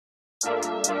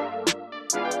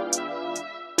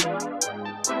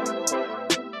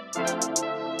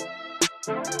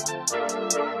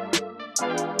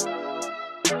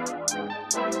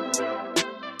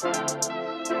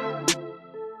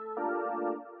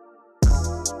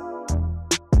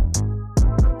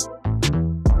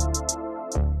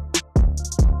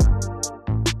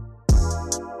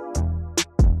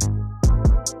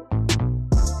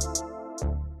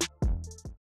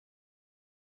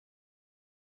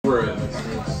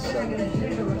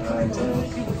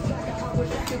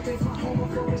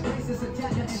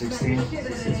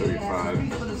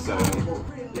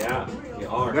Yeah, you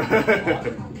are.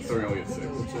 So we only get 6.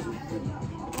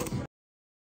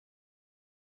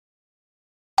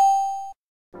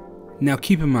 Now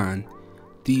keep in mind,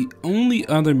 the only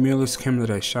other mirrorless camera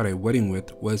that I shot a wedding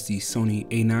with was the Sony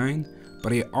A9,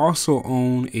 but I also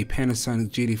own a Panasonic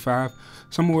G85,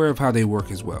 so I'm aware of how they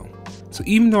work as well. So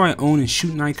even though I own and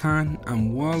shoot Nikon,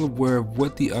 I'm well aware of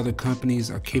what the other companies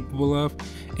are capable of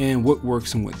and what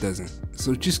works and what doesn't.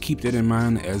 So just keep that in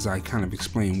mind as I kind of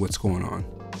explain what's going on.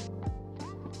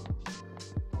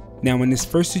 Now in this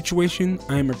first situation,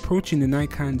 I am approaching the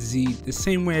Nikon Z the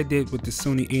same way I did with the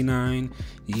Sony A9,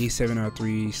 the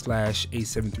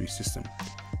A7R3/A7 III system.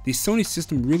 The Sony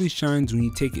system really shines when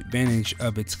you take advantage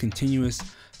of its continuous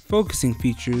focusing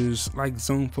features like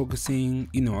zone focusing,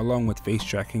 along with face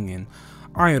tracking and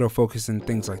autofocus and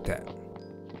things like that.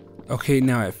 Okay,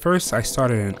 now at first I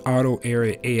started in auto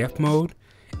area AF mode,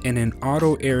 and in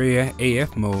auto area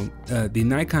AF mode, the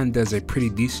Nikon does a pretty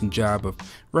decent job of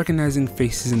recognizing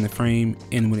faces in the frame,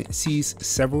 and when it sees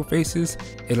several faces,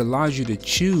 it allows you to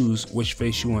choose which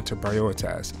face you want to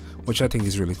prioritize, which I think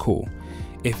is really cool.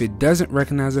 If it doesn't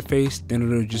recognize a face, then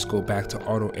it'll just go back to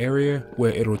auto area,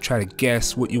 where it'll try to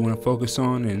guess what you want to focus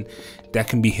on, and that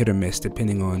can be hit or miss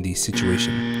depending on the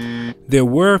situation. There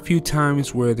were a few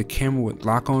times where the camera would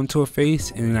lock onto a face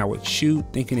and then I would shoot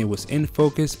thinking it was in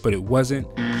focus, but it wasn't.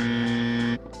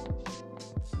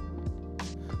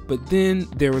 But then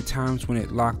there were times when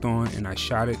it locked on and I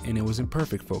shot it and it was in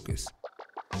perfect focus.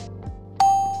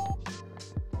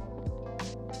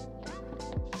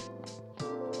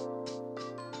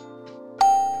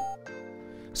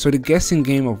 So the guessing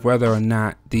game of whether or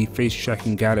not the face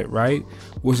tracking got it right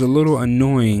was a little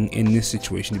annoying in this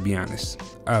situation, to be honest.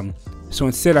 So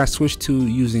instead I switched to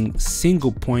using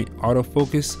single point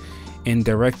autofocus and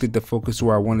directed the focus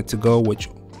where I wanted to go, which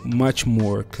much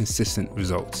more consistent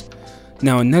results.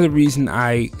 Now another reason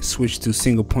I switched to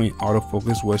single point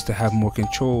autofocus was to have more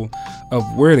control of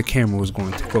where the camera was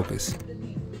going to focus.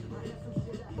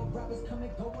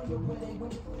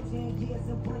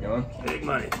 Big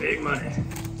money, big money.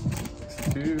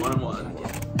 1-1.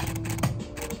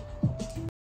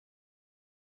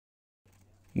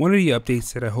 One of the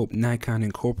updates that I hope Nikon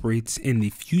incorporates in the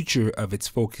future of its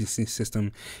focusing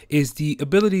system is the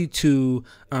ability to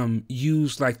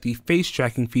use like the face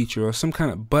tracking feature or some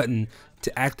kind of button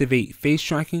to activate face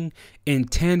tracking in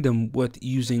tandem with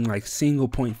using like single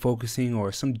point focusing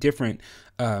or some different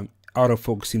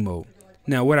autofocusing mode.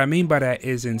 Now what I mean by that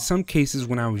is in some cases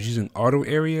when I was using auto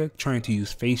area trying to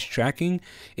use face tracking,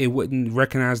 it wouldn't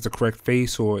recognize the correct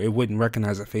face or it wouldn't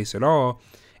recognize a face at all.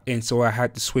 And so I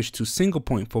had to switch to single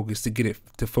point focus to get it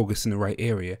to focus in the right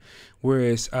area.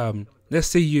 Whereas let's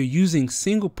say you're using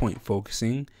single point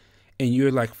focusing and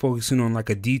you're like focusing on like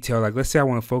a detail, like let's say I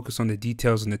want to focus on the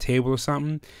details on the table or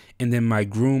something, and then my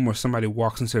groom or somebody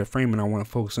walks into the frame and I want to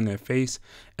focus on their face,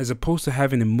 as opposed to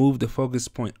having to move the focus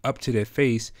point up to their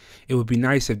face, it would be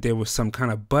nice if there was some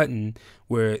kind of button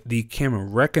where the camera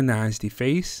recognized the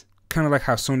face, kind of like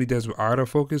how Sony does with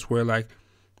autofocus, where like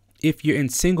if you're in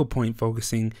single point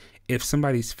focusing, if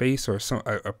somebody's face or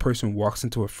a person walks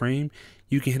into a frame,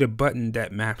 you can hit a button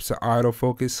that maps to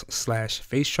autofocus /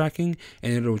 face tracking,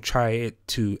 and it'll try it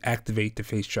to activate the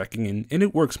face tracking, and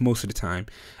it works most of the time.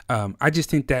 I just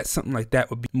think that something like that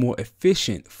would be more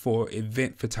efficient for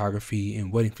event photography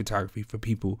and wedding photography for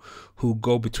people who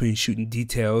go between shooting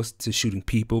details to shooting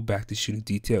people, back to shooting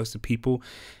details to people.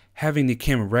 Having the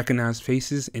camera recognize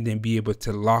faces and then be able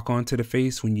to lock onto the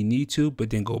face when you need to, but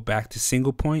then go back to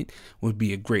single point would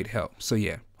be a great help. So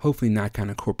yeah, hopefully Nikon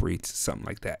incorporates something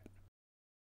like that.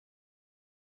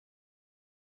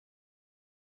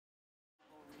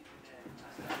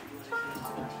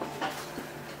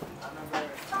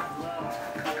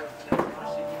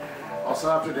 Also,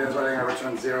 after Dan's wedding, I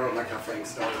returned 0. My cufflinks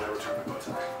started. I returned my bow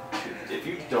tie. If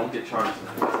you don't get charged in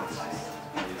the business,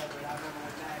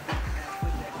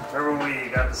 remember when we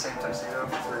got the same tuxedo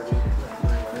for 3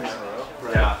 weddings in a row?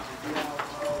 right. Yeah.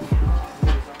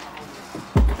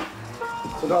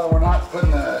 So, no, we're not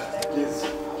putting these.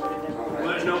 Well,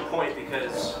 there's no point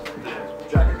because the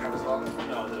Jacket covers along.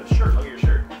 no, the shirt. Look at your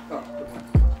shirt. Oh.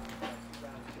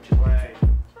 Which is why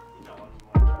you know,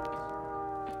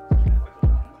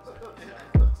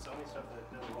 so many stuff that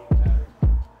doesn't even matter.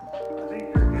 I think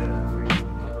you're good if we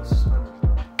put those suspenders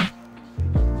on.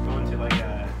 Going to like a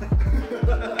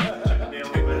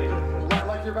Chippendale wedding.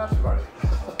 Like your bachelor party.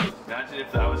 Imagine if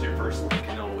that was your first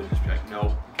Canoa would just be like,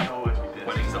 no, Canoa would be pissed.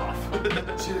 Wedding's off.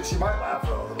 She might laugh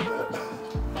though a little bit.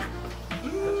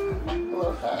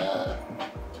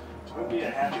 It would be a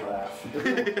happy laugh.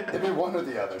 It'd be one or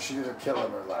the other. She'd either kill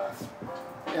him or laugh.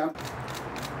 Yeah.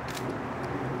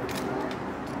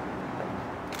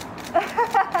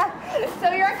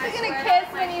 So you're actually gonna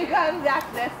kiss when you come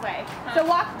back this way. So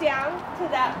walk down to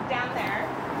that down there.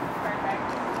 Perfect.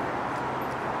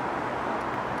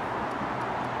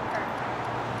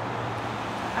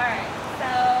 All right.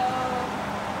 So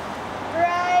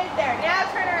right there. Now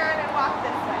turn around and walk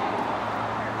this way.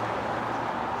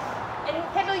 And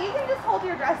Kendall, you can just hold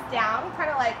your dress down, kind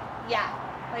of like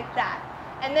like that.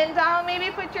 And then Donald, maybe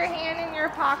put your hand in your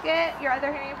pocket, your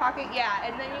other hand in your pocket. Yeah.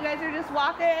 And then you guys are just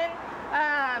walking.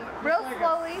 Real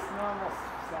slowly.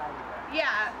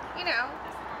 Yeah, you know,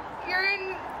 you're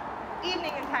in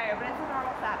evening attire, but it's a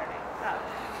normal Saturday. So,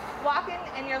 walking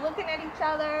and you're looking at each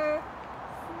other,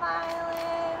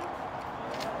 smiling.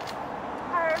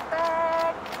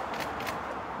 Perfect.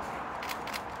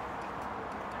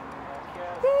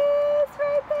 This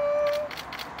right there.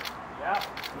 Yeah.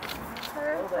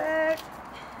 Perfect.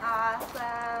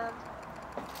 Awesome.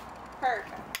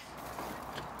 Perfect.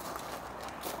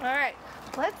 All right,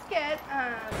 let's get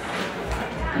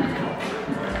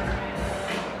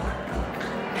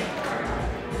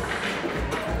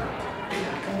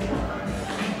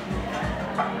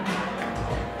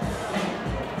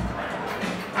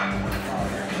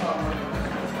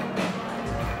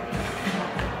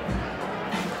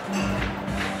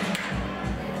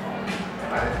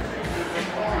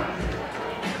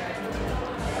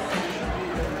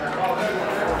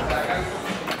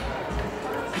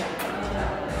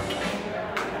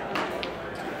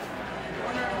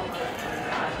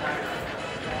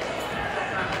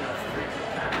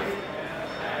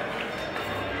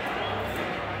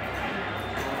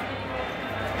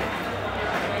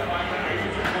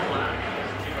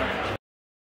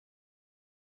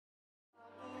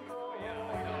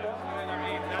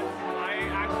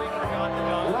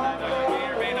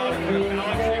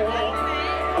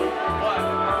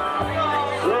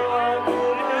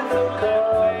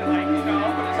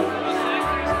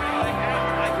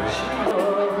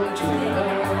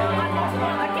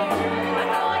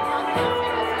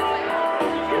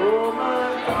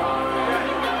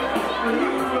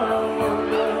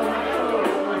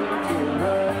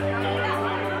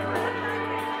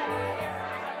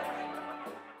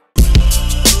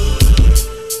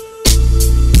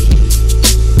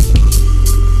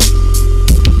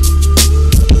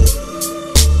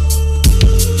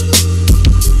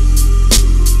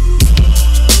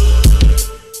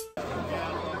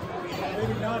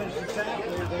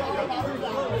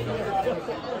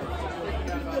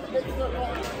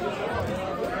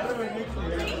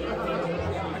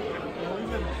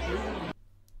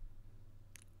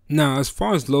Now, as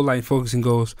far as low light focusing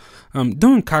goes,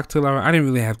 during cocktail hour, I didn't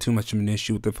really have too much of an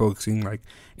issue with the focusing. Like,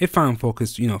 it found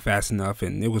focus, fast enough,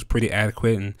 and it was pretty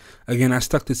adequate. And again, I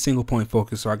stuck to single point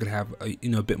focus so I could have, a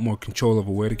bit more control over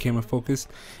where the camera focused.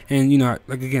 And,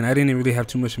 like again, I didn't really have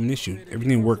too much of an issue.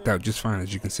 Everything worked out just fine,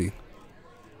 as you can see.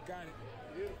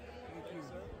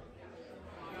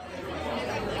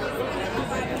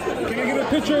 Can I get a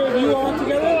picture of you all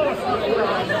together?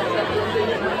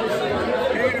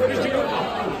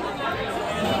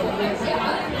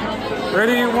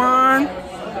 Ready? 1,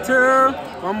 2,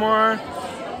 one more.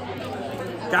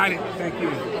 Got it. Thank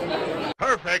you.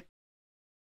 Perfect.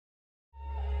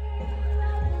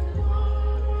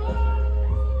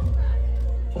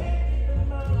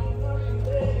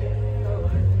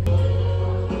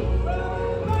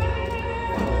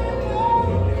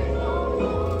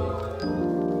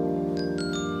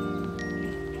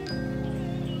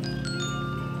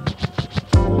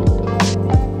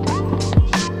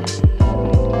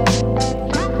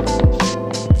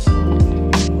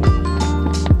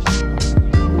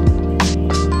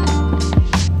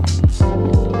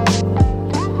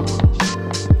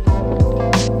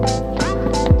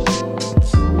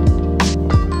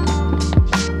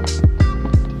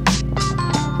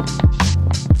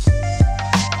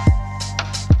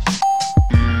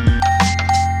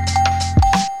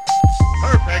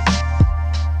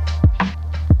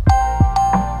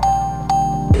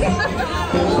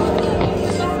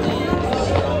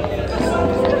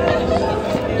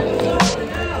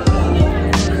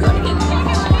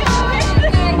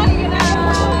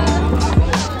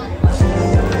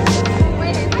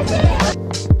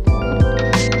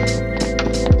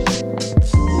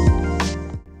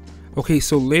 Okay,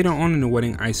 so later on in the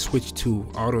wedding, I switched to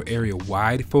auto area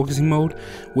wide focusing mode,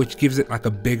 which gives it like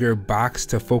a bigger box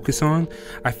to focus on.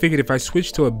 I figured if I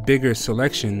switched to a bigger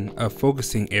selection of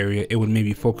focusing area, it would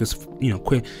maybe focus,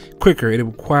 quicker. It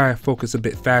would require focus a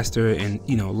bit faster and,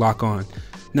 lock on.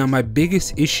 Now, my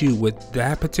biggest issue with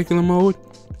that particular mode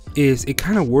is it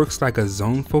kind of works like a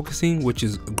zone focusing, which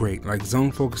is great. Like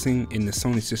zone focusing in the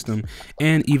Sony system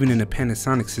and even in the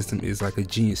Panasonic system is like a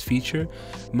genius feature.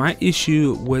 My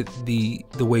issue with the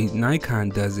way Nikon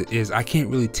does it is I can't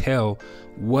really tell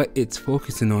what it's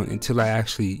focusing on until I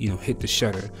actually hit the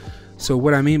shutter. So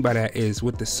what I mean by that is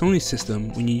with the Sony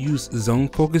system, when you use zone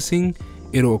focusing,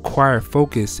 it'll acquire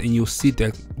focus and you'll see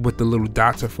that what the little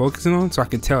dots are focusing on. So I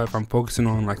can tell if I'm focusing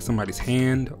on like somebody's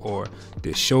hand or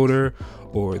their shoulder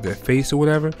or their face or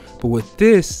whatever. But with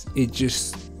this, it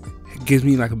just gives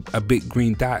me like a big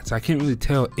green dot. So I can't really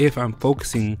tell if I'm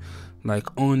focusing like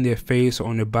on their face or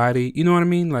on their body. You know what I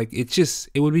mean? Like it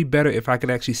would be better if I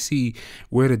could actually see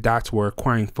where the dots were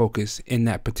acquiring focus in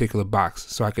that particular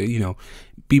box. So I could,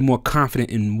 be more confident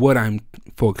in what I'm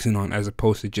focusing on as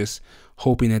opposed to just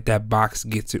hoping that that box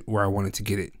gets it where I wanted to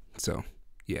get it. So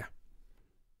yeah.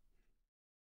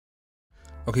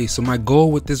 Okay, so my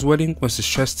goal with this wedding was to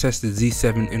stress test the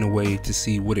Z7 in a way to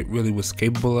see what it really was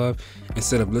capable of,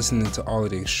 instead of listening to all of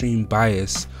the extreme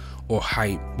bias or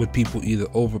hype with people either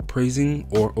overpraising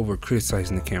or over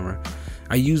criticizing the camera.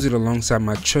 I use it alongside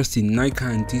my trusty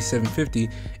Nikon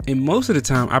D750, and most of the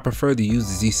time I prefer to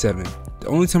use the Z7. The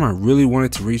only time I really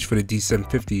wanted to reach for the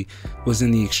D750 was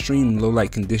in the extreme low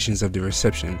light conditions of the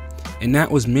reception, and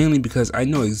that was mainly because I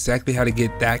know exactly how to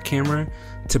get that camera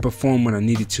to perform when I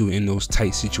needed to in those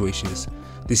tight situations.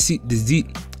 The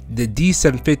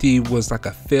D750 was like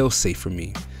a fail-safe for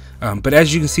me. But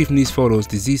as you can see from these photos,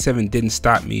 the Z7 didn't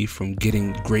stop me from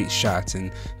getting great shots,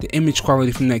 and the image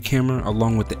quality from that camera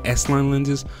along with the S-line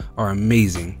lenses are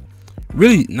amazing.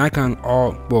 Really,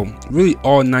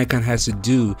 all Nikon has to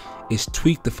do is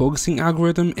tweak the focusing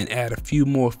algorithm and add a few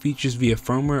more features via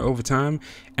firmware over time,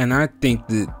 and I think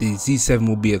that the Z7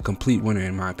 will be a complete winner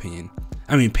in my opinion.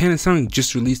 I mean, Panasonic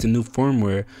just released a new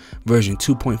firmware version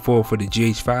 2.4 for the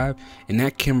GH5, and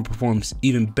that camera performs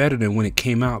even better than when it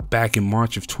came out back in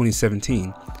March of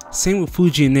 2017. Same with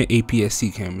Fuji and their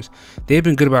APS-C cameras. They've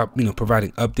been good about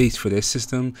providing updates for their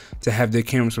system to have their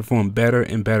cameras perform better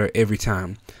and better every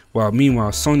time. While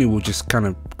meanwhile, Sony will just kind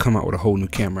of come out with a whole new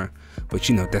camera. But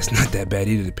that's not that bad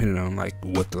either, depending on like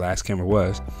what the last camera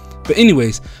was. But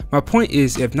anyways, my point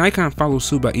is, if Nikon follows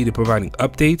suit by either providing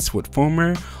updates with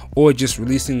firmware or just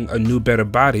releasing a new better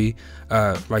body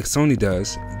like Sony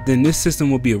does, then this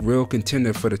system will be a real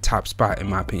contender for the top spot in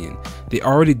my opinion. They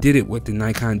already did it with the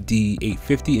Nikon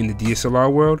D850 in the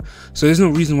DSLR world, so there's no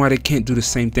reason why they can't do the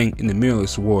same thing in the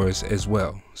mirrorless wars as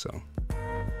well. So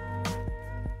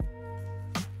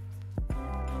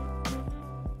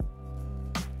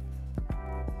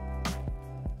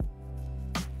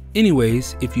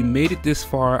anyways, if you made it this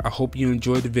far, I hope you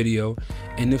enjoyed the video,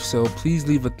 and if so, please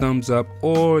leave a thumbs up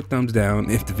or thumbs down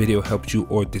if the video helped you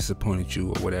or disappointed you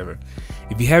or whatever.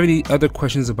 If you have any other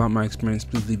questions about my experience,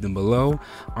 please leave them below.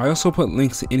 I also put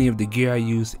links to any of the gear I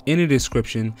use in the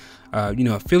description.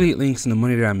 Affiliate links and the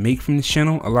money that I make from this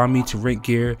channel allow me to rent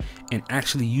gear and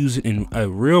actually use it in a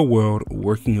real world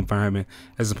working environment,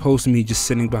 as opposed to me just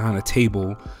sitting behind a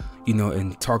table,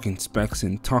 and talking specs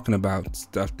and talking about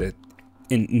stuff that,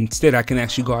 and instead I can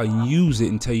actually go out and use it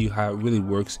and tell you how it really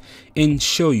works and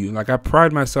show you. Like, I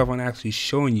pride myself on actually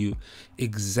showing you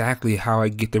exactly how I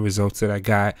get the results that I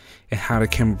got and how the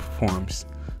camera performs.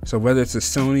 So whether it's a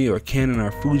Sony or Canon or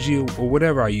Fuji or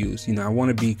whatever I use, I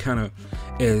want to be kind of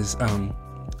as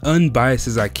unbiased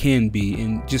as I can be,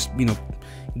 and just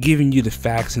giving you the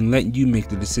facts and letting you make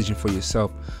the decision for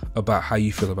yourself about how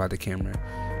you feel about the camera.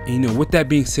 And with that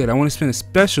being said, I want to spend a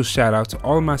special shout out to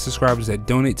all of my subscribers that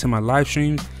donate to my live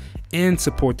streams and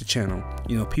support the channel.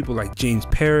 People like James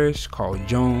Parrish, Carl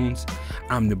Jones,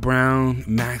 I'm the Brown,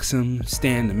 Maxim,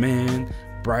 Stan the Man,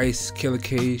 Bryce, Killer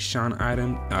K, Sean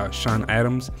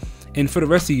Adams. And for the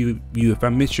rest of you, if I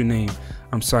missed your name,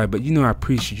 I'm sorry, but I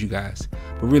appreciate you guys.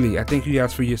 But really, I thank you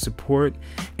guys for your support.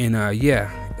 And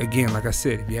yeah, again, like I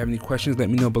said, if you have any questions, let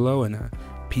me know below, and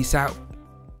peace out.